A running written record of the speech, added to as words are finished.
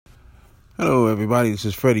Hello, everybody. This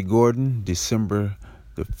is Freddie Gordon, December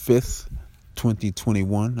the 5th,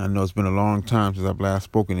 2021. I know it's been a long time since I've last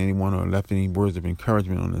spoken to anyone or left any words of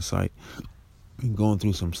encouragement on the site. Been going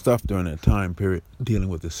through some stuff during that time period, dealing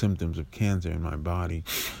with the symptoms of cancer in my body,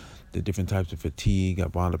 the different types of fatigue. I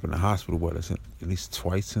wound up in the hospital, at least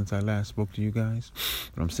twice since I last spoke to you guys.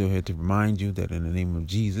 But I'm still here to remind you that in the name of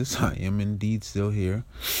Jesus, I am indeed still here.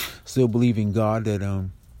 Still believing God that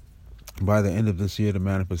by the end of this year, the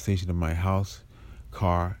manifestation of my house,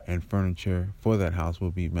 car, and furniture for that house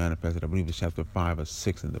will be manifested. I believe it's chapter 5 or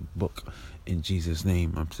 6 in the book. In Jesus'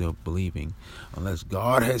 name, I'm still believing. Unless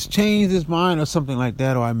God has changed his mind or something like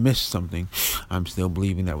that, or I missed something, I'm still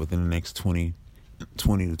believing that within the next 20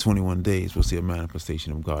 to 21 days, we'll see a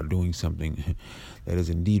manifestation of God doing something that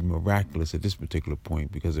is indeed miraculous at this particular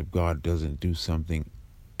point. Because if God doesn't do something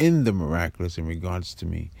in the miraculous in regards to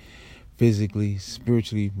me, physically,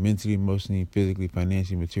 spiritually, mentally, emotionally, physically,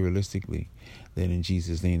 financially, materialistically, then in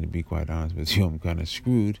Jesus' name, to be quite honest with you, I'm kind of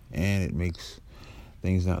screwed, and it makes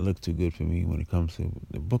things not look too good for me when it comes to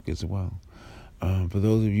the book as well. For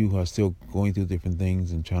those of you who are still going through different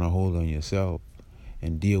things and trying to hold on yourself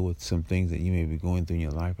and deal with some things that you may be going through in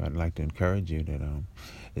your life, I'd like to encourage you that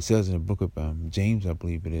it says in the book of James, I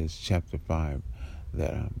believe it is, chapter 5,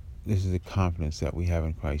 that this is the confidence that we have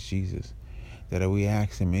in Christ Jesus, that if we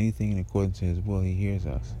ask him anything in accordance to his will, he hears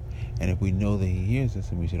us. And if we know that he hears us,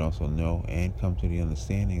 then we should also know and come to the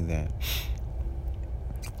understanding that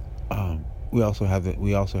we also have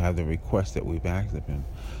the request that we've asked of him.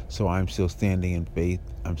 So I'm still standing in faith.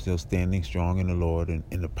 I'm still standing strong in the Lord and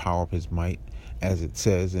in the power of his might, as it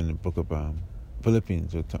says in the book of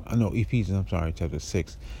Ephesians, chapter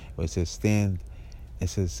 6, where it says, stand. It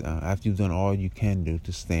says, after you've done all you can do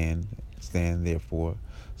to stand therefore.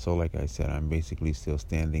 So like I said, I'm basically still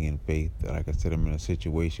standing in faith. Like I said, I'm in a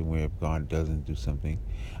situation where if God doesn't do something,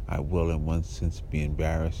 I will in one sense be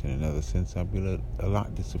embarrassed. In another sense, I'll be a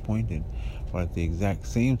lot disappointed. But at the exact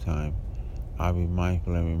same time, I'll be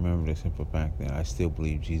mindful and remember the simple fact that I still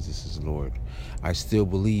believe Jesus is Lord. I still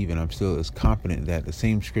believe, and I'm still as confident that the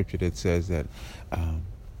same scripture that says that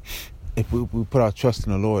if we put our trust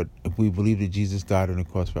in the Lord, if we believe that Jesus died on the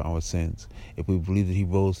cross for our sins, if we believe that he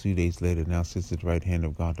rose 3 days later, now sits at the right hand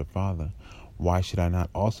of God the Father, why should I not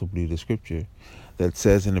also believe the scripture that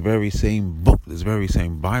says in the very same book, this very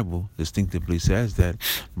same Bible, distinctively says that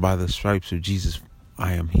by the stripes of Jesus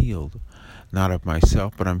I am healed, not of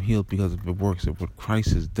myself, but I'm healed because of the works of what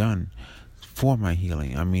Christ has done for my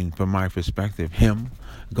healing. I mean, from my perspective, him,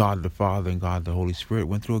 God the Father, and God the Holy Spirit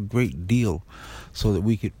went through a great deal so that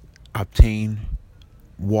we could obtain,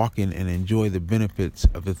 walk in, and enjoy the benefits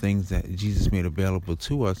of the things that Jesus made available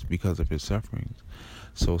to us because of his sufferings.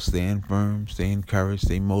 So stand firm, stay encouraged,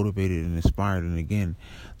 stay motivated and inspired. And again,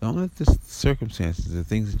 don't let the circumstances, the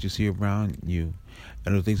things that you see around you,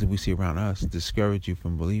 and the things that we see around us discourage you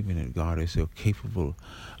from believing that God is still capable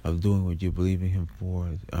of doing what you're believing him for.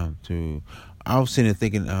 I was sitting there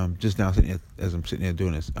thinking, just now, as I'm sitting there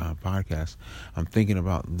doing this podcast, I'm thinking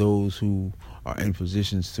about those who are in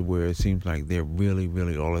positions to where it seems like they're really,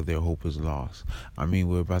 really, all of their hope is lost. I mean,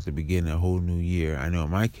 we're about to begin a whole new year. I know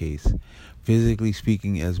in my case, physically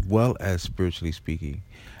speaking as well as spiritually speaking,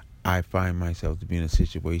 I find myself to be in a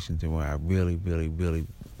situation to where I really, really, really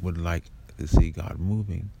would like to see God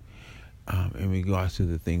moving in regards to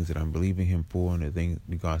the things that I'm believing him for, and in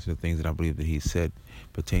regards to the things that I believe that he said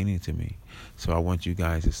pertaining to me. So I want you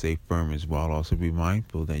guys to stay firm as well. Also be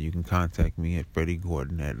mindful that you can contact me at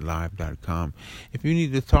FreddieGordon@live.com. If you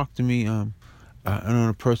need to talk to me and on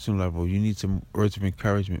a personal level, you need some words of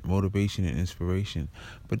encouragement, motivation, and inspiration.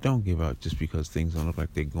 But don't give up just because things don't look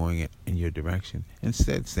like they're going in your direction.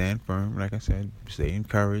 Instead, stand firm, like I said, stay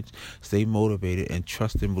encouraged, stay motivated, and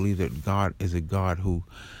trust and believe that God is a God who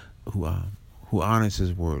honors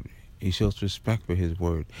his word. He shows respect for his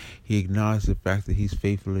word. He acknowledges the fact that he's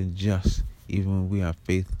faithful and just, even when we are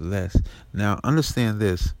faithless. Now, understand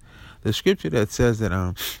this. The scripture that says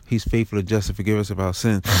that he's faithful and just to forgive us of our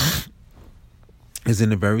sins is in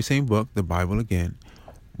the very same book, the Bible again.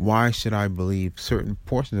 Why should I believe certain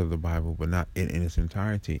portions of the Bible but not in its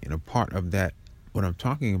entirety? And a part of that, what I'm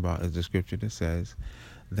talking about, is the scripture that says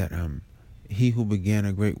that he who began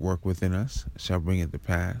a great work within us shall bring it to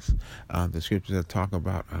pass. The scriptures that talk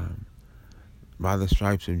about by the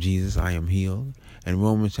stripes of Jesus I am healed. In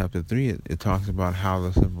Romans chapter 3, it talks about how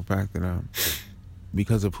the simple fact that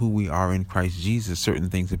because of who we are in Christ Jesus, certain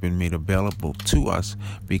things have been made available to us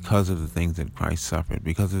because of the things that Christ suffered,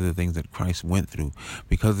 because of the things that Christ went through,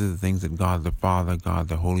 because of the things that God the Father, God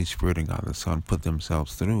the Holy Spirit, and God the Son put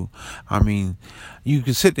themselves through. I mean, you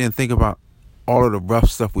can sit there and think about all of the rough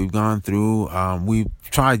stuff we've gone through. We've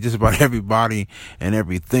tried just about everybody and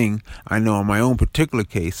everything. I know in my own particular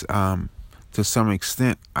case, to some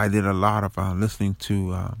extent, I did a lot of listening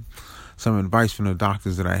to some advice from the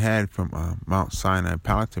doctors that I had from Mount Sinai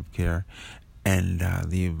Palliative Care. And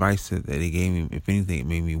the advice that they gave me, if anything, it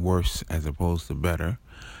made me worse as opposed to better.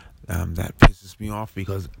 That pisses me off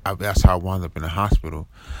because that's how I wound up in the hospital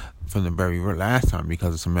from the very last time,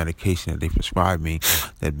 because of some medication that they prescribed me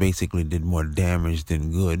that basically did more damage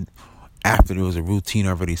than good. After there was a routine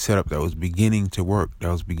already set up that was beginning to work, that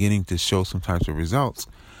was beginning to show some types of results,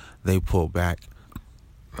 they pulled back.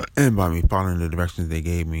 And by me following the directions they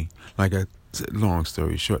gave me, like I said, long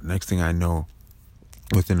story short, next thing I know,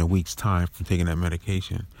 within a week's time from taking that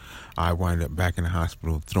medication, I wind up back in the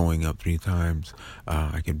hospital, throwing up 3 times.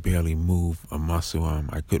 I could barely move a muscle.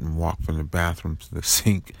 I couldn't walk from the bathroom to the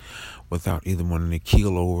sink without either wanting to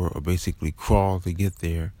keel over or basically crawl to get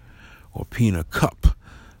there, or pee in a cup,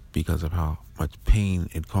 because of how much pain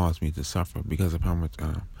it caused me to suffer, because of how much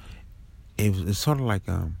it's sort of like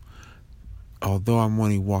although I'm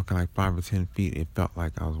only walking like 5 or 10 feet, it felt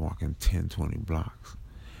like I was walking 10, 20 blocks.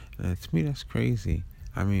 And to me, that's crazy.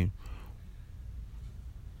 I mean,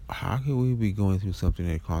 how can we be going through something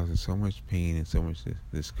that causes so much pain and so much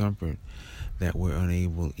discomfort that we're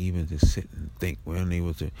unable even to sit and think? We're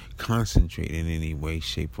unable to concentrate in any way,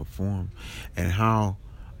 shape, or form. And how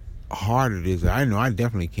hard it is. I know I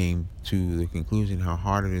definitely came to the conclusion how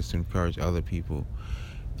hard it is to encourage other people,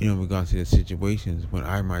 in regards to their situations, when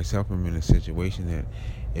I myself am in a situation that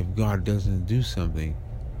if God doesn't do something,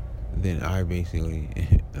 then I basically,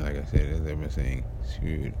 like I said, as I've been saying,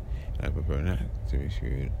 screwed. I prefer not to be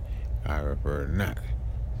screwed. I prefer not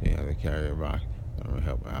to have to carry a rock. I'm going to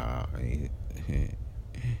help out.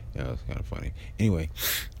 That was kind of funny. Anyway,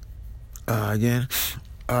 again,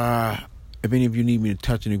 if any of you need me to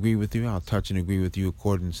touch and agree with you, I'll touch and agree with you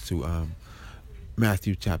according to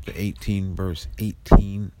Matthew chapter 18, verse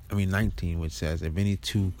 19, which says, if any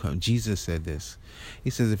two come, Jesus said this. He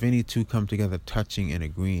says, if any two come together touching and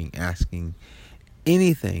agreeing, asking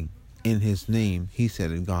anything in his name, he said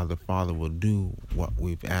that God the Father will do what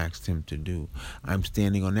we've asked him to do. I'm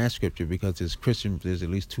standing on that scripture because there's at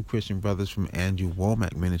least 2 Christian brothers from Andrew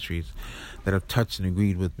Womack Ministries that have touched and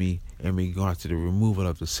agreed with me in regards to the removal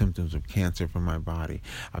of the symptoms of cancer from my body.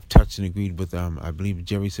 I've touched and agreed with, I believe,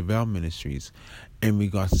 Jerry Savelle Ministries in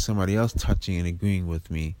regards to somebody else touching and agreeing with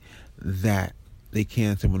me that the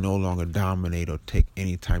cancer will no longer dominate or take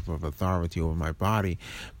any type of authority over my body.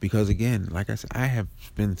 Because again, like I said, I have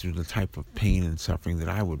been through the type of pain and suffering that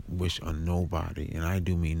I would wish on nobody, and I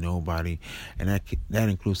do mean nobody, and that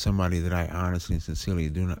includes somebody that I honestly and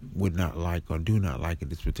sincerely would not like or do not like at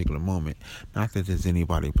this particular moment. Not that there's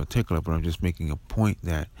anybody in particular, but I'm just making a point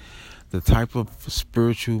that the type of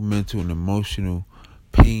spiritual, mental, and emotional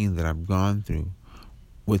pain that I've gone through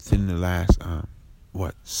within the last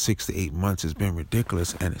 6 to 8 months has been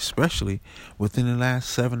ridiculous, and especially within the last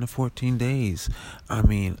 7 to 14 days. I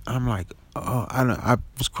mean, I'm like, I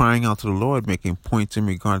was crying out to the Lord, making points in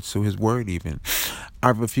regards to his word even.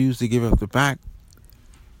 I refuse to give up the fact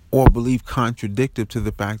or believe contradictive to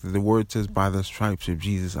the fact that the word says, by the stripes of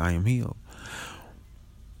Jesus I am healed.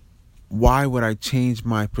 Why would I change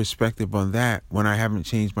my perspective on that when I haven't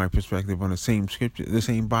changed my perspective on the same scripture, the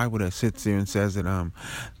same Bible that sits there and says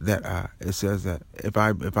that it says that if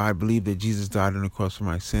I believe that Jesus died on the cross for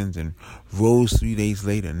my sins and rose 3 days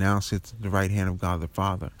later, now sits at the right hand of God the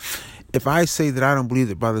Father. If I say that I don't believe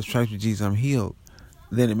that by the stripes of Jesus I'm healed,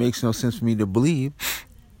 then it makes no sense for me to believe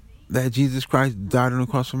that Jesus Christ died on the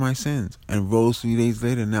cross for my sins and rose 3 days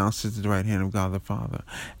later, now sits at the right hand of God the Father.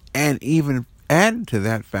 And even added to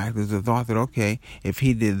that fact is the thought that, okay, if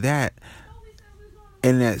he did that,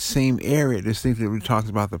 in that same area, distinctly talks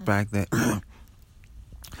about the fact that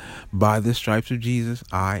by the stripes of Jesus,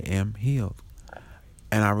 I am healed.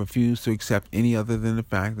 And I refuse to accept any other than the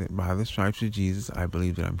fact that by the stripes of Jesus, I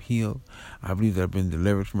believe that I'm healed. I believe that I've been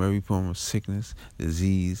delivered from every form of sickness,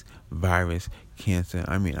 disease, virus, cancer.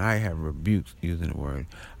 I mean, I have rebuked using the word.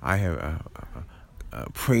 I have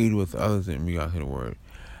prayed with others in regard to the word.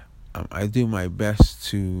 I do my best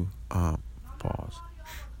to pause.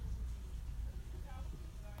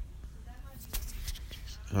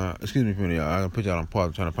 Excuse me for a minute, y'all. I'm going to put y'all on pause.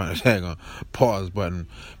 I'm trying to find a daggone pause button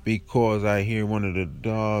because I hear one of the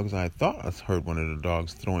dogs. I thought I heard one of the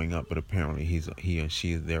dogs throwing up, but apparently he or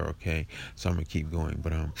she is there okay. So I'm going to keep going.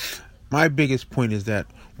 But my biggest point is that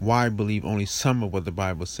why believe only some of what the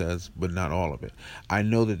Bible says, but not all of it? I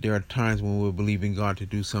know that there are times when we're believing God to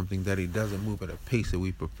do something that he doesn't move at a pace that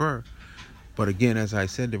we prefer. But again, as I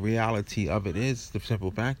said, the reality of it is the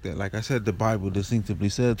simple fact that, like I said, the Bible distinctively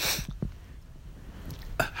says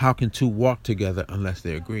how can two walk together unless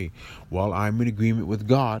they agree? Well, I'm in agreement with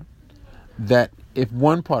God that if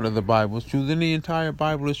one part of the Bible is true, then the entire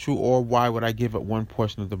Bible is true. Or why would I give up one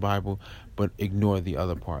portion of the Bible but ignore the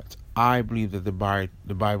other parts? I believe that the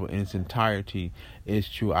Bible in its entirety is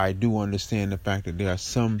true. I do understand the fact that there are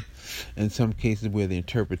in some cases where the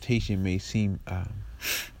interpretation may seem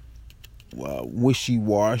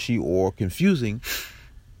wishy-washy or confusing.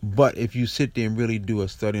 But if you sit there and really do a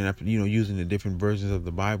study, and after, using the different versions of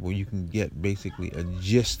the Bible, you can get basically a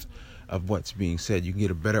gist of what's being said. You can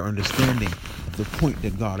get a better understanding of the point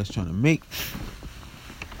that God is trying to make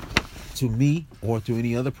to me or to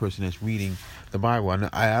any other person that's reading the Bible. And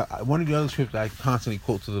one of the other scriptures I constantly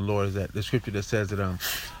quote to the Lord is that the scripture that says that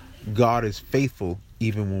God is faithful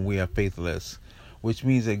even when we are faithless, which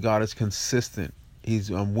means that God is consistent.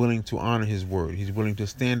 He's willing to honor his word. He's willing to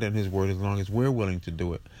stand on his word as long as we're willing to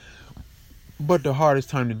do it. But the hardest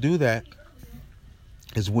time to do that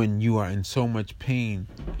is when you are in so much pain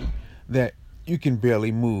that you can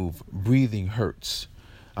barely move. Breathing hurts.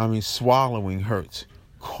 Swallowing hurts.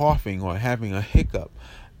 Coughing or having a hiccup.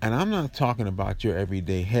 And I'm not talking about your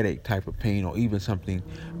everyday headache type of pain or even something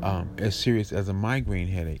as serious as a migraine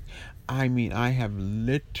headache. I have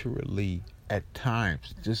literally at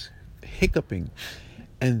times just hiccuping,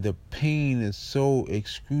 and the pain is so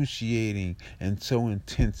excruciating and so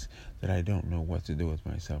intense that I don't know what to do with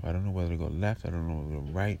myself. I don't know whether to go left. I don't know whether to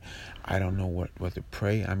go right. I don't know what to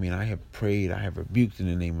pray. I have prayed. I have rebuked in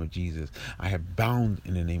the name of Jesus. I have bound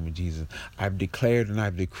in the name of Jesus. I've declared and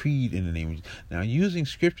I've decreed in the name of Jesus. Now, using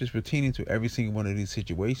scriptures pertaining to every single one of these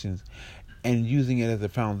situations and using it as a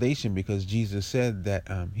foundation, because Jesus said that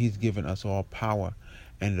he's given us all power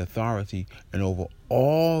and authority and over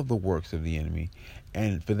all the works of the enemy.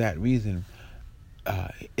 And for that reason,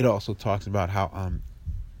 it also talks about how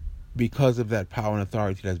because of that power and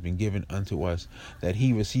authority that's been given unto us, that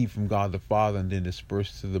he received from God the Father and then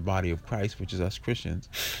dispersed to the body of Christ, which is us Christians,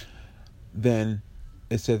 then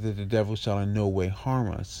it says that the devil shall in no way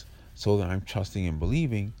harm us. So that I'm trusting and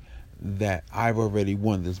believing that I've already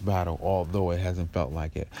won this battle, although it hasn't felt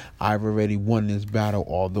like it. I've already won this battle,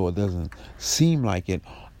 although it doesn't seem like it.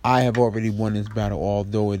 I have already won this battle,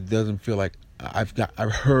 although it doesn't feel like I've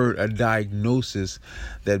heard a diagnosis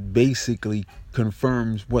that basically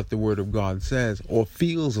confirms what the Word of God says, or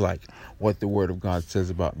feels like what the Word of God says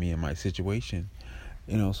about me and my situation.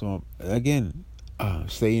 So again,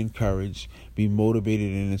 stay encouraged, be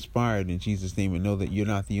motivated and inspired in Jesus' name, and know that you're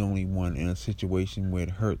not the only one in a situation where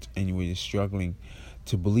it hurts and you're struggling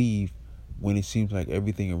to believe when it seems like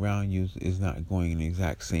everything around you is not going in the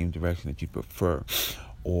exact same direction that you prefer,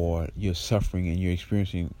 or you're suffering and you're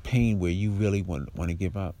experiencing pain where you really want to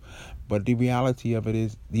give up. But the reality of it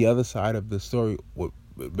is, the other side of the story,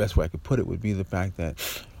 the best way I could put it would be the fact that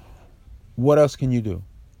what else can you do?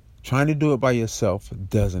 Trying to do it by yourself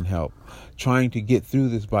doesn't help. Trying to get through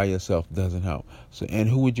this by yourself doesn't help. And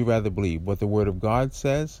who would you rather believe? What the Word of God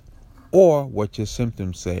says, or what your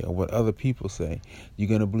symptoms say, or what other people say? You're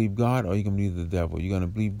going to believe God, or you're going to believe the devil? You're going to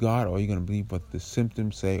believe God, or you're going to believe what the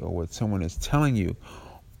symptoms say, or what someone is telling you,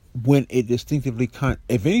 when it distinctively,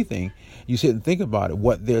 if anything, you sit and think about it,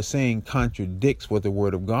 what they're saying contradicts what the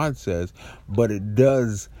Word of God says, but it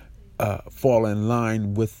does fall in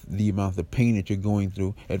line with the amount of pain that you're going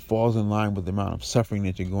through. It falls in line with the amount of suffering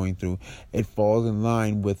that you're going through. It falls in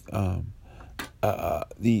line with the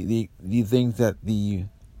things that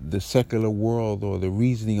the secular world, or the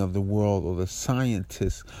reasoning of the world, or the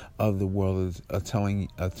scientists of the world are telling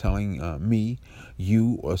me,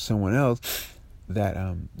 you, or someone else, that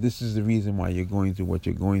this is the reason why you're going through what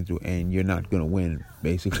you're going through, and you're not going to win.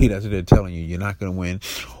 Basically, that's what they're telling you. You're not going to win,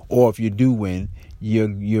 or if you do win,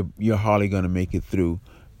 you're hardly going to make it through,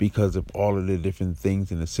 because of all of the different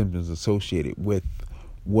things and the symptoms associated with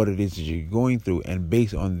what it is that you're going through. And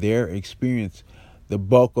based on their experience, the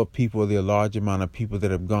bulk of people, the large amount of people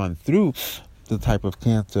that have gone through the type of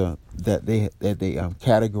cancer that they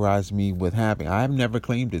categorize me with having, I've never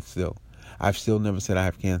claimed it still. I've still never said I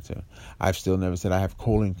have cancer. I've still never said I have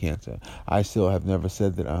colon cancer. I still have never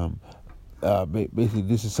said that basically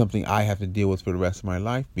this is something I have to deal with for the rest of my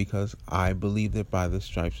life, because I believe that by the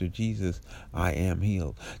stripes of Jesus, I am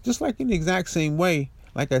healed. Just like in the exact same way,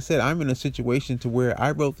 like I said, I'm in a situation to where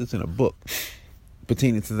I wrote this in a book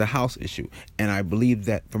pertaining to the house issue. And I believe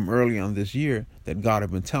that from early on this year, that God had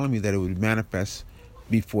been telling me that it would manifest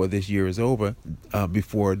before this year is over,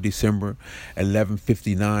 before December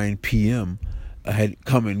 11:59 p.m. Had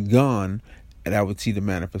come and gone, and I would see the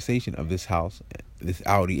manifestation of this house, this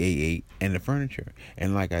Audi A8, and the furniture.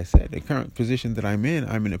 And like I said, the current position that I'm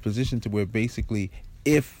in a position to where basically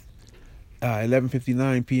if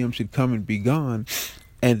 11:59 p.m. should come and be gone,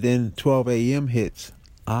 And then 12 a.m. hits.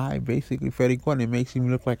 I basically, Freddie Gordon, it makes me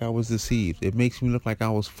look like I was deceived. It makes me look like I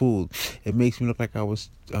was fooled. It makes me look like I was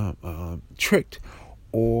tricked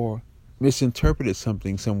or misinterpreted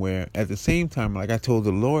something somewhere. At the same time, like I told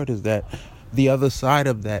the Lord, is that the other side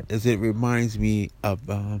of that is it reminds me of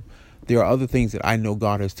there are other things that I know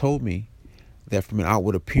God has told me that from an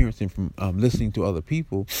outward appearance and from listening to other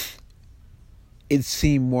people, it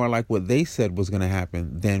seemed more like what they said was going to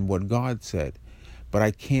happen than what God said. But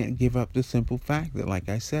I can't give up the simple fact that, like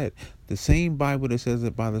I said, the same Bible that says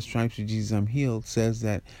that by the stripes of Jesus I'm healed says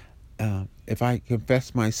that if I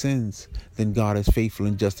confess my sins, then God is faithful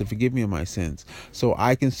and just to forgive me of my sins. So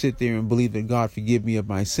I can sit there and believe that God forgive me of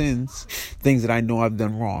my sins, things that I know I've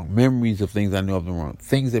done wrong, memories of things I know I've done wrong,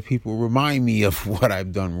 things that people remind me of what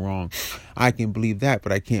I've done wrong. I can believe that,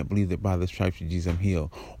 but I can't believe that by the stripes of Jesus I'm healed.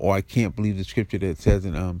 Or I can't believe the scripture that says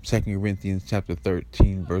in 2 Corinthians chapter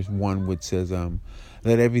 13, verse 1, which says,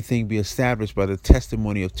 let everything be established by the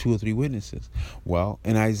testimony of 2 or 3 witnesses. Well,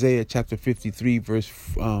 in Isaiah chapter 53, verse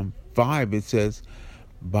 5, it says,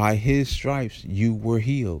 by his stripes you were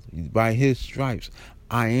healed. By his stripes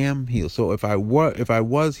I am healed. So if I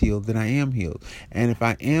was healed, then I am healed. And if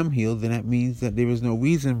I am healed, then that means that there is no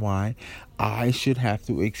reason why I should have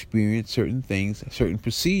to experience certain things, certain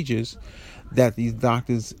procedures that these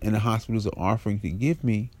doctors and the hospitals are offering to give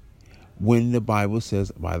me when the Bible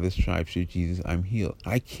says, by the stripes of Jesus I'm healed.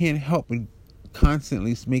 I can't help but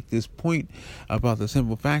constantly make this point about the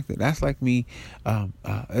simple fact that that's like me.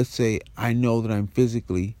 Let's say I know that I'm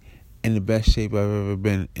physically in the best shape I've ever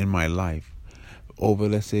been in my life over,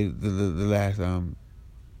 let's say, the last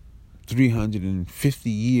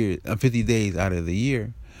 50 days out of the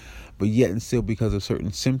year, but yet and still, because of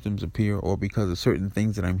certain symptoms appear or because of certain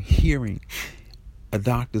things that I'm hearing a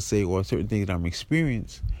doctor say or certain things that I'm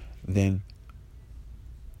experiencing, then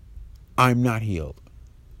I'm not healed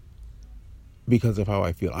because of how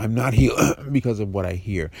I feel. I'm not healed because of what I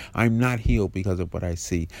hear. I'm not healed because of what I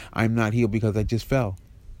see. I'm not healed because I just fell,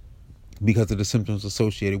 because of the symptoms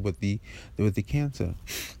associated with the cancer.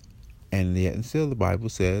 And yet and still the Bible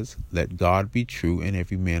says, let God be true and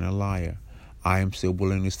every man a liar. I am still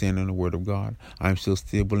willing to stand on the word of God. I'm still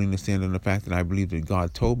willing to stand on the fact that I believe that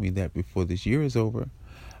God told me that before this year is over,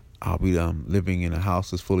 I'll be living in a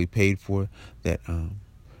house that's fully paid for, that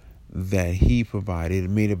he provided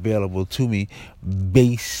and made available to me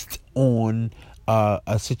based on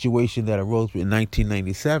a situation that arose in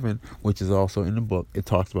 1997, which is also in the book. It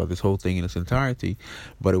talks about this whole thing in its entirety,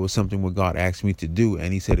 but it was something what God asked me to do,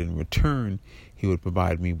 and he said in return he would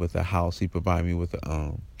provide me with a house. He'd provide me with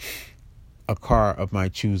a car of my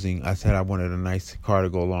choosing. I said I wanted a nice car to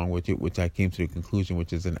go along with it, which I came to the conclusion,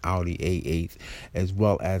 which is an Audi A8, as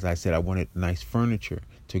well as I said I wanted nice furniture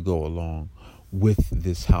to go along with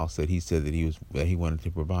this house that he said that he wanted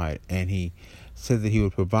to provide. And he said that he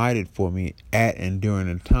would provide it for me at and during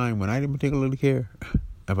a time when I didn't particularly care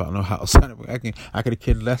about no house. I could have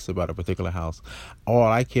cared less about a particular house. All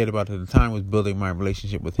I cared about at the time was building my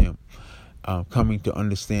relationship with him. Coming to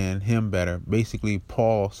understand him better. Basically,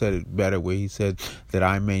 Paul said it better, where he said that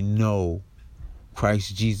I may know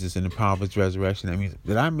Christ Jesus and the power of his resurrection. That means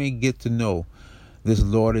that I may get to know this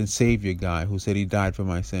Lord and Savior guy who said he died for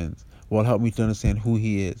my sins. Well, help me to understand who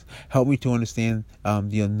he is. Help me to understand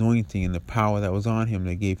the anointing and the power that was on him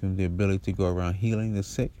that gave him the ability to go around healing the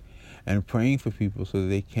sick and praying for people so that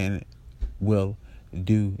they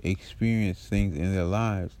do experience things in their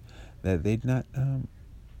lives that they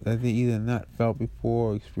either not felt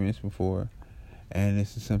before or experienced before, and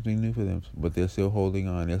this is something new for them. But they're still holding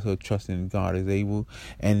on. They're still trusting God is able,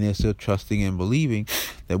 and they're still trusting and believing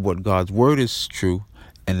that what God's word is true,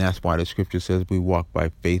 and that's why the scripture says we walk by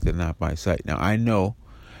faith and not by sight. Now, I know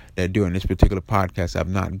that during this particular podcast, I've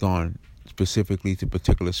not gone specifically to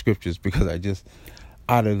particular scriptures because I just,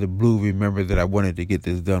 out of the blue, remember that I wanted to get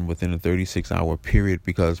this done within a 36-hour period,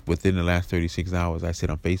 because within the last 36 hours, I said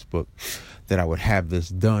on Facebook that I would have this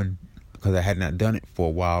done because I had not done it for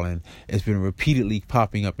a while, and it's been repeatedly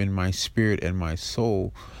popping up in my spirit and my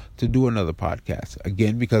soul to do another podcast.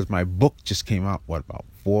 Again, because my book just came out, about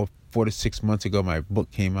 4 to 6 months ago, my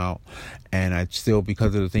book came out, and I still,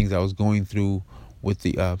 because of the things I was going through with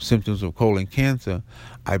the symptoms of colon cancer,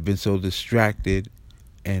 I've been so distracted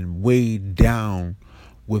and weighed down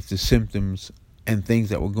with the symptoms and things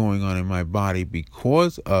that were going on in my body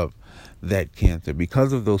because of that cancer,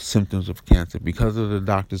 because of those symptoms of cancer, because of the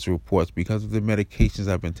doctor's reports, because of the medications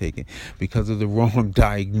I've been taking, because of the wrong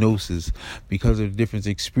diagnosis, because of the different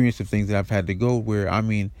experience of things that I've had to go where,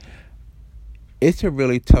 it's a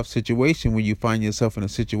really tough situation when you find yourself in a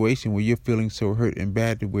situation where you're feeling so hurt and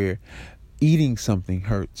bad to where eating something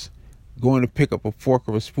hurts. Going to pick up a fork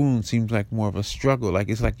or a spoon seems like more of a struggle. Like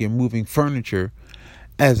it's like you're moving furniture,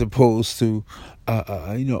 as opposed to,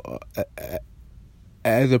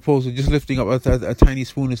 as opposed to just lifting up a tiny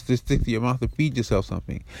spoon to stick to your mouth to feed yourself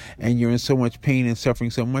something. And you're in so much pain and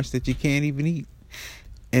suffering so much that you can't even eat.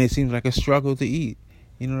 And it seems like a struggle to eat.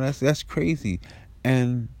 That's crazy.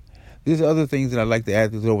 And there's other things that I'd like to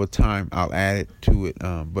add to this over time. I'll add it to it.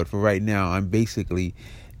 But for right now, I'm basically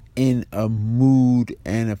in a mood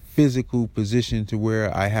and a physical position to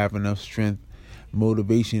where I have enough strength,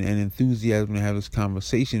 motivation, and enthusiasm to have this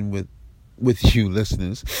conversation with you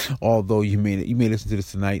listeners. Although you may listen to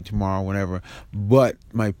this tonight, tomorrow, whenever. But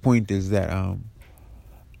my point is that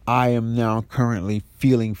I am now currently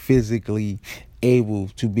feeling physically able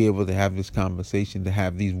to be able to have this conversation, to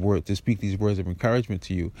have these words, to speak these words of encouragement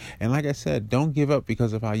to you. And like I said, don't give up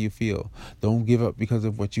because of how you feel. Don't give up because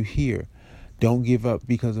of what you hear. Don't give up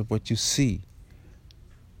because of what you see.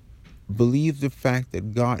 Believe the fact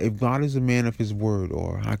that God, if God is a man of his word,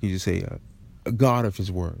 or how could you say a God of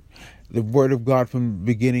his word, the word of God from the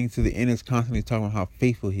beginning to the end is constantly talking about how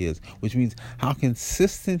faithful he is, which means how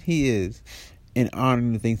consistent he is in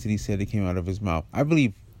honoring the things that he said that came out of his mouth. I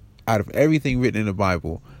believe out of everything written in the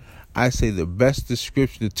Bible, I say the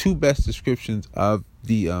two best descriptions of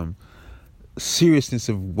the seriousness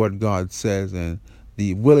of what God says and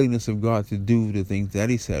the willingness of God to do the things that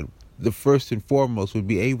he said. The first and foremost would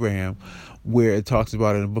be Abraham, where it talks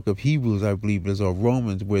about in the book of Hebrews, I believe it is, or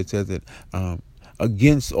Romans, where it says that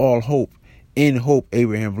against all hope, in hope,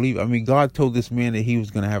 Abraham believed. I mean, God told this man that he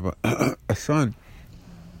was going to have a son.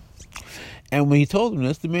 And when he told him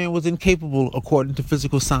this, the man was incapable, according to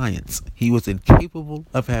physical science. He was incapable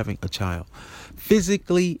of having a child.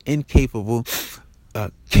 Physically incapable,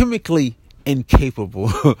 chemically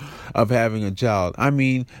incapable of having a child. I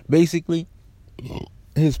mean, basically,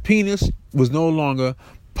 his penis was no longer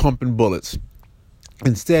pumping bullets.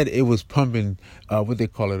 Instead, it was pumping what they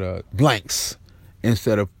call it blanks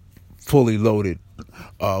instead of fully loaded,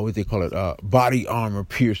 what they call it body armor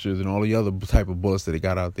piercers and all the other type of bullets that they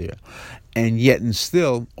got out there. And yet and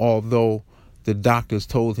still, although the doctors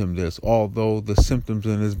told him this, although the symptoms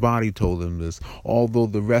in his body told him this, although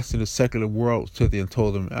the rest of the secular world stood there and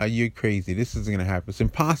told him, you're crazy, this isn't going to happen, it's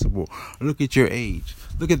impossible. Look at your age.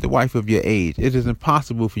 Look at the wife of your age. It is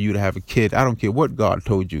impossible for you to have a kid. I don't care what God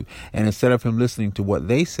told you. And instead of him listening to what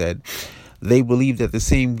they said, they believed that the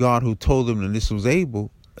same God who told them that this was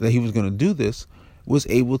able, that he was going to do this, was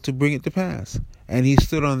able to bring it to pass. And he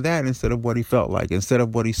stood on that instead of what he felt like, instead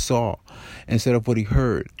of what he saw, instead of what he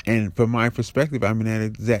heard. And from my perspective, I'm in that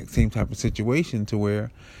exact same type of situation to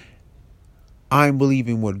where I'm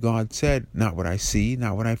believing what God said, not what I see,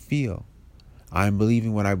 not what I feel. I'm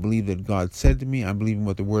believing what I believe that God said to me. I'm believing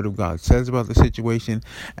what the Word of God says about the situation.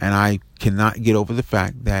 And I cannot get over the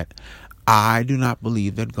fact that I do not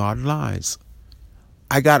believe that God lies.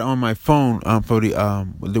 I got on my phone for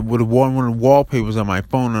one of the wallpapers on my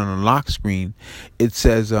phone on the lock screen. It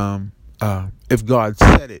says, if God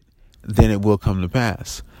said it, then it will come to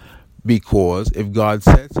pass. Because if God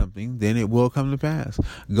said something, then it will come to pass.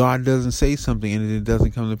 God doesn't say something and it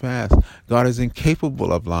doesn't come to pass. God is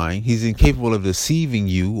incapable of lying. He's incapable of deceiving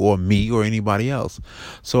you or me or anybody else.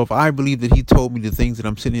 So if I believe that he told me the things that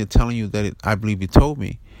I'm sitting here telling you that I believe he told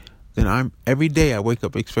me, then every day I wake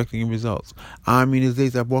up expecting results. I mean, there's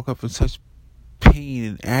days I woke up in such pain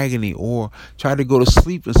and agony, or try to go to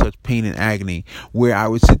sleep in such pain and agony, where I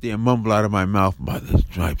would sit there and mumble out of my mouth, by the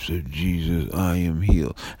stripes of Jesus, I am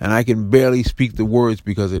healed. And I can barely speak the words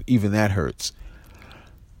because even that hurts.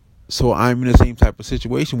 So I'm in the same type of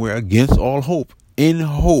situation where, against all hope, in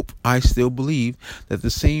hope, I still believe that the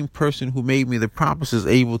same person who made me the promise is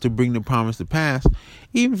able to bring the promise to pass,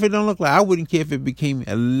 even if it don't look like. I wouldn't care if it became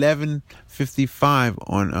 11:55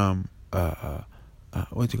 on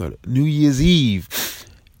New Year's Eve,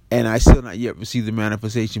 and I still not yet received the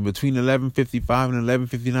manifestation. Between 11:55 and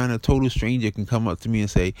 11:59, a total stranger can come up to me and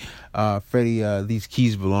say, "Freddie, these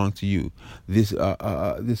keys belong to you. This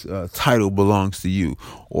title belongs to you,"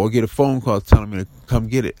 or get a phone call telling me to come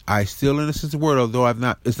get it. I still innocent the word, although I've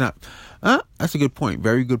not. It's not. That's a good point.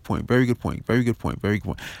 Very good point. Very good point. Very good point. Very good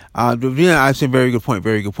point. I say very good point.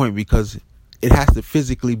 Very good point, because it has to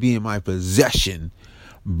physically be in my possession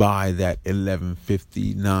by that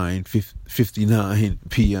 11:59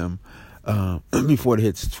 p.m. Before it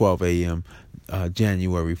hits 12 a.m.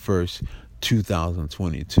 January 1st,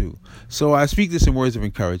 2022. So I speak this in words of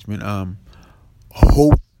encouragement.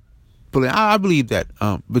 Hopefully, I believe that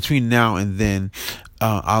between now and then,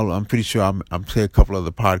 I'm pretty sure I'll play a couple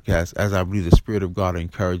other podcasts, as I believe the Spirit of God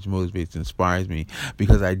encourages, motivates, inspires me,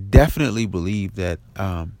 because I definitely believe that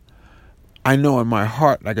I know in my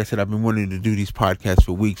heart, like I said, I've been wanting to do these podcasts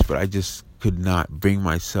for weeks, but I just could not bring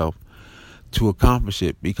myself to accomplish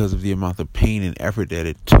it because of the amount of pain and effort that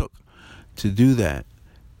it took to do that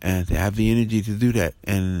and to have the energy to do that.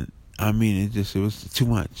 And I mean, it was too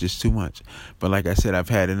much, just too much. But like I said, I've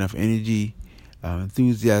had enough energy,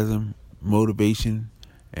 enthusiasm, motivation,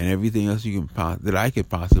 and everything else that I could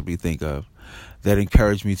possibly think of that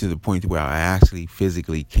encouraged me to the point where I actually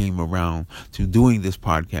physically came around to doing this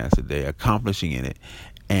podcast today, accomplishing in it.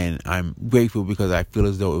 And I'm grateful because I feel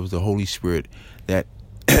as though it was the Holy Spirit that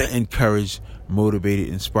encouraged, motivated,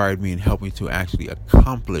 inspired me, and helped me to actually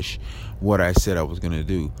accomplish what I said I was going to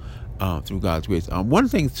do through God's grace.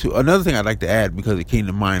 Another thing I'd like to add, because it came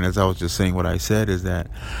to mind as I was just saying what I said, is that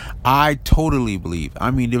I totally believe,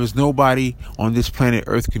 there was nobody on this planet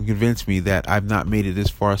Earth can convince me that I've not made it this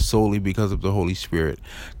far solely because of the Holy Spirit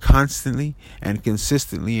constantly and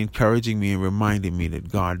consistently encouraging me and reminding me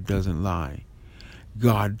that God doesn't lie.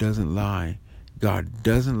 God doesn't lie. God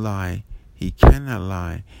doesn't lie. He cannot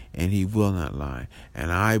lie, and he will not lie.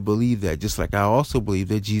 And I believe that, just like I also believe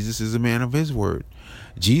that Jesus is a man of his word.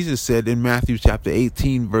 Jesus said in Matthew chapter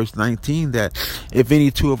 18, verse 19, that if any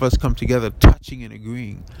two of us come together touching and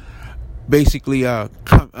agreeing, basically,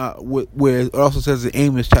 where it also says in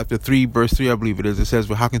Amos chapter 3, verse 3, I believe it is, it says,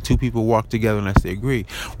 well, how can two people walk together unless they agree?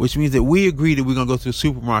 Which means that we agree that we're going to go to the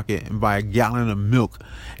supermarket and buy a gallon of milk,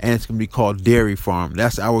 and it's going to be called Dairy Farm.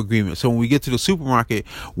 That's our agreement. So when we get to the supermarket,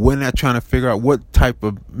 we're not trying to figure out what type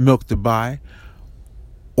of milk to buy,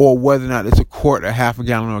 or whether or not it's a quart, a half a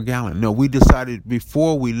gallon, or a gallon. No, we decided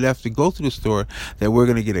before we left to go to the store that we're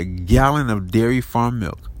going to get a gallon of Dairy Farm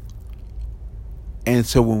milk. And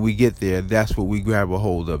so when we get there, that's what we grab a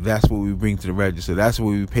hold of. That's what we bring to the register. That's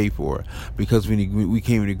what we pay for, because we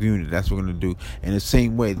came in agreement that that's what we're going to do. In the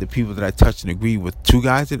same way, the people that I touched and agreed with, two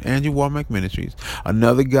guys at Andrew Womack Ministries,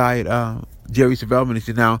 another guy at Jerry Savelle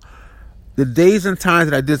Ministries. Now, the days and times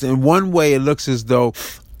that I did this, in one way, it looks as though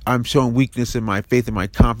I'm showing weakness in my faith and my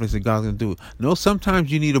confidence that God's going to do it. No,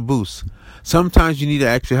 sometimes you need a boost. Sometimes you need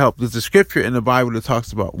extra help. There's a scripture in the Bible that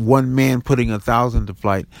talks about one man putting 1,000 to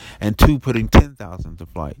flight and two putting 10,000 to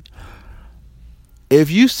flight. If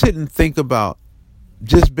you sit and think about,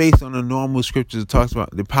 just based on the normal scriptures, it talks about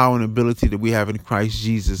the power and ability that we have in Christ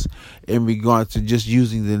Jesus in regard to just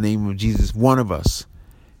using the name of Jesus, one of us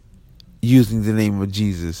using the name of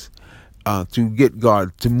Jesus to get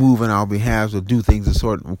God to move on our behalf or do things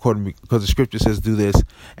according, because the scripture says do this,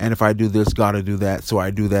 and if I do this, God will do that, so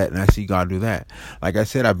I do that, and I see God do that. Like I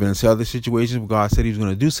said, I've been in other situations where God said he was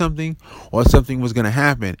going to do something, or something was going to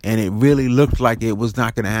happen, and it really looked like it was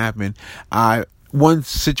not going to happen. One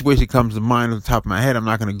situation comes to mind on the top of my head. I'm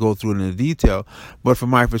not going to go through it in detail, but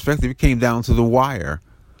from my perspective, it came down to the wire,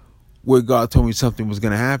 where God told me something was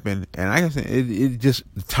going to happen, and like I said, it just,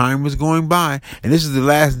 the time was going by, and this is the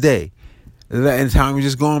last day. And time was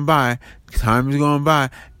just going by. Time was going by.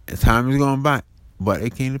 But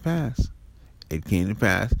it came to pass. It came to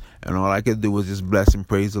pass. And all I could do was just bless and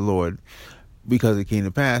praise the Lord because it came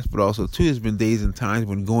to pass. But also, too, there's been days and times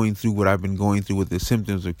when going through what I've been going through with the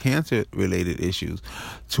symptoms of cancer-related issues,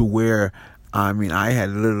 to where, I had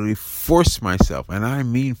literally forced myself, and I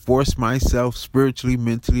mean forced myself spiritually,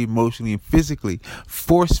 mentally, emotionally, and physically,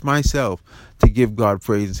 forced myself to give God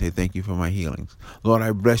praise and say thank you for my healings. Lord,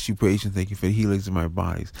 I bless you, praise you, and thank you for the healings in my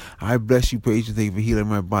bodies. I bless you, praise you, and thank you for healing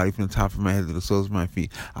my body from the top of my head to the soles of my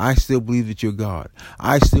feet. I still believe that you're God.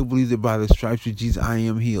 I still believe that by the stripes of Jesus I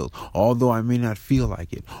am healed. Although I may not feel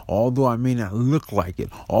like it, although I may not look like it,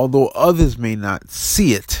 although others may not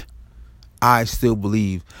see it, I still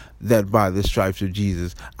believe that by the stripes of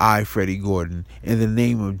Jesus, I, Freddie Gordon, in the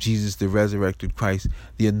name of Jesus, the resurrected Christ,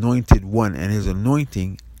 the anointed one, and his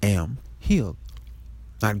anointing, am healed.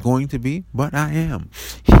 Not going to be, but I am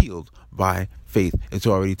healed by faith. It's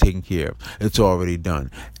already taken care of. It's already done.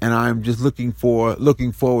 And I'm just looking forward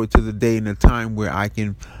to the day and the time where I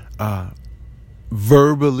can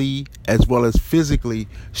verbally as well as physically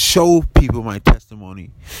show people my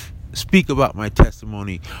testimony, speak about my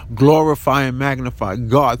testimony, glorify and magnify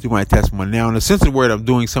God through my testimony. Now, in the sense of the word, I'm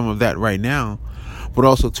doing some of that right now, but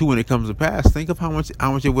also too, when it comes to pass, think of how much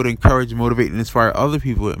it would encourage, motivate, and inspire other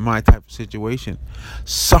people in my type of situation,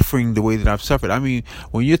 suffering the way that I've suffered.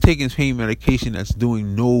 When you're taking pain medication that's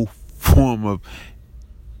doing no form of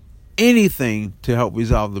anything to help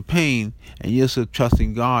resolve the pain, and you're still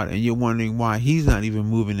trusting God, and you're wondering why he's not even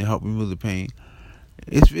moving to help remove the pain,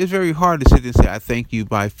 It's very hard to sit and say, I thank you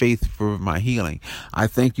by faith for my healing. I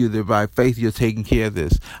thank you that by faith you're taking care of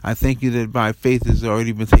this. I thank you that by faith it's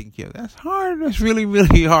already been taken care of. That's hard. That's really,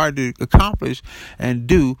 really hard to accomplish and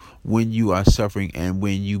do when you are suffering and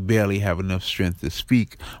when you barely have enough strength to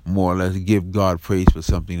speak, more or less give God praise for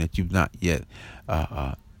something that you've not yet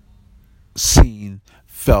seen,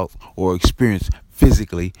 felt, or experienced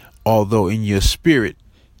physically, although in your spirit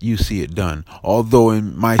you see it done. Although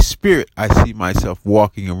in my spirit I see myself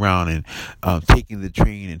walking around and taking the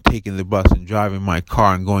train and taking the bus and driving my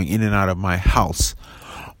car and going in and out of my house.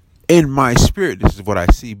 In my spirit, this is what I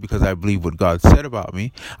see because I believe what God said about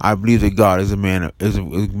me. I believe that God is a man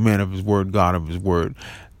of His word, God of His word.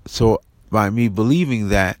 So by me believing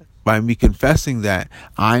that, by me confessing that,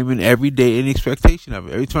 I'm in every day in expectation of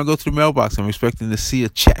it. Every time I go to the mailbox, I'm expecting to see a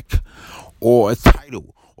check or a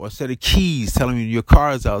title or a set of keys telling me your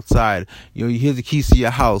car is outside. Here's the keys to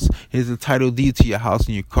your house. Here's the title deed to your house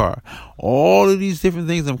and your car. All of these different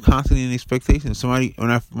things, I'm constantly in expectation. Somebody,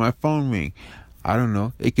 when my phone ring, I don't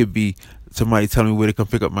know. It could be somebody telling me where to come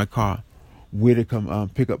pick up my car, where to come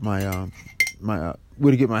pick up my where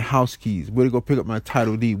to get my house keys, where to go pick up my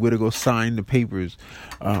title deed, where to go sign the papers.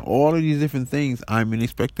 All of these different things, I'm in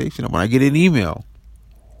expectation of. When I get an email,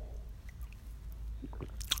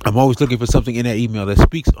 I'm always looking for something in that email that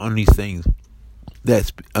speaks on these things,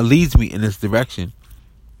 that leads me in this direction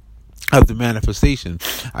of the manifestation.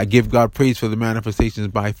 I give God praise for the manifestations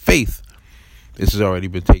by faith. This has already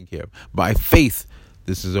been taken care of. By faith,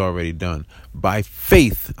 this is already done. By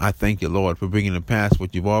faith, I thank you, Lord, for bringing to pass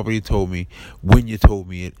what you've already told me when you told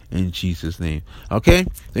me it, in Jesus' name. Okay?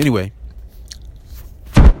 Anyway,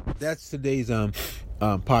 that's today's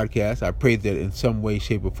podcast. I pray that in some way,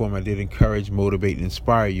 shape, or form I did encourage, motivate, and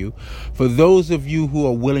inspire you. For those of you who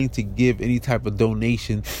are willing to give any type of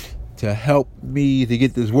donation to help me to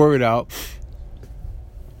get this word out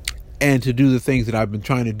and to do the things that I've been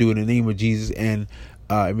trying to do in the name of Jesus, and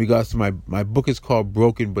in regards to my book is called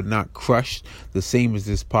Broken But Not Crushed, the same as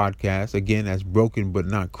this podcast. Again, that's Broken But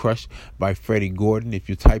Not Crushed by Freddie Gordon. If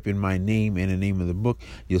you type in my name and the name of the book,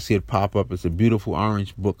 you'll see it pop up. It's a beautiful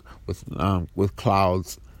orange book with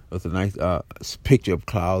clouds, with a nice picture of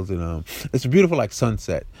clouds, and it's a beautiful like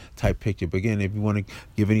sunset type picture. But again, if you want to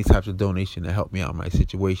give any types of donation to help me out in my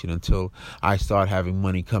situation until I start having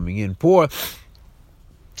money coming in for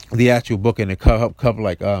the actual book, and it cover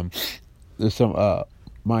like there's some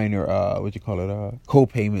minor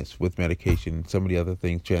co-payments with medication, some of the other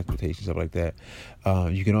things, transportation, stuff like that.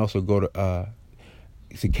 You can also go to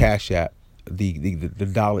it's a Cash App, the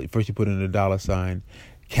dollar. First you put in the dollar sign,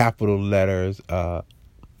 capital letters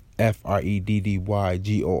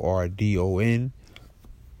FREDDYGORDON.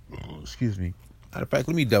 Excuse me. Matter of fact,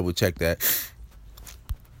 let me double check that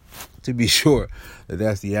to be sure that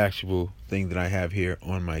that's the actual thing that I have here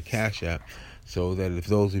on my Cash App, so that if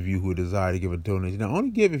those of you who desire to give a donation, now only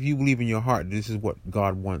give if you believe in your heart this is what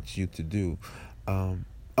God wants you to do.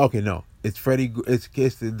 It's Freddie.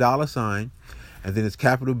 It's the dollar sign, and then it's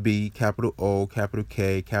capital B, capital O, capital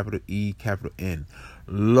K, capital E, capital N,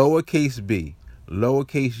 lowercase b,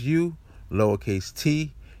 lowercase u, lowercase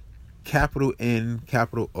t, capital N,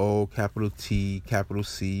 capital O, capital T, capital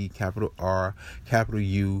C, capital R, capital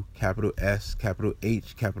U, capital S, capital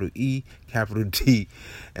H, capital E, capital D.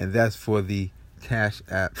 And that's for the Cash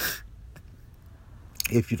App.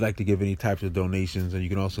 If you'd like to give any types of donations, and you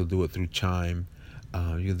can also do it through Chime.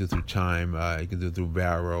 You can do it through Chime. You can do it through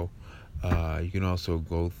Barrow. You can also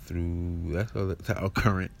go through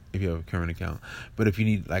Current, if you have a Current account. But if you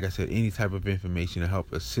need, like I said, any type of information to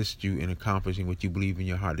help assist you in accomplishing what you believe in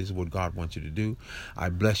your heart, this is what God wants you to do. I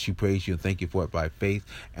bless you, praise you, and thank you for it by faith.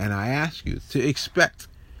 And I ask you to expect,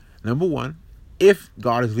 number one, if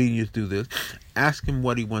God is leading you to do this, ask Him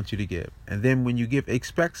what He wants you to give. And then when you give,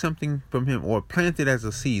 expect something from Him, or plant it as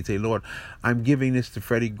a seed. Say, Lord, I'm giving this to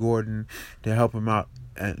Freddie Gordon to help him out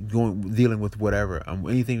and dealing with whatever.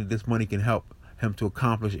 Anything that this money can help him to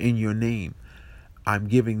accomplish in your name. I'm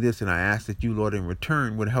giving this, and I ask that you, Lord, in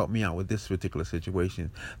return would help me out with this particular situation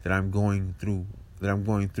that I'm going through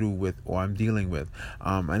with, or I'm dealing with.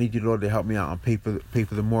 I need you, Lord, to help me out and pay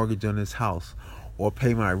for the mortgage on this house, or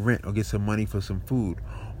pay my rent, or get some money for some food.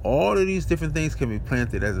 All of these different things can be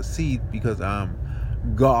planted as a seed, because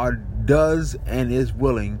God does and is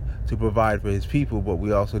willing to provide for His people, but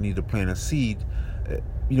we also need to plant a seed,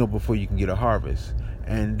 before you can get a harvest.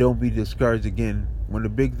 And don't be discouraged. Again, one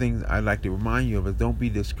of the big things I'd like to remind you of is don't be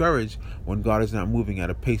discouraged when God is not moving at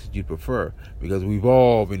a pace that you prefer, because we've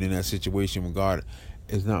all been in that situation when God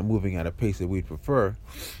is not moving at a pace that we prefer.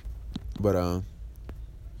 But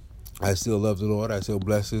I still love the Lord. I still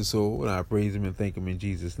bless his soul, and I praise him and thank him in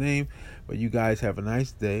Jesus' name. But you guys have a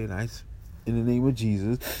nice day, in the name of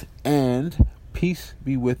Jesus, and peace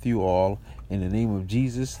be with you all in the name of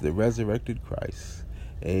Jesus, the resurrected Christ.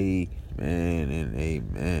 Amen and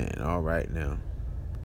amen. All right now.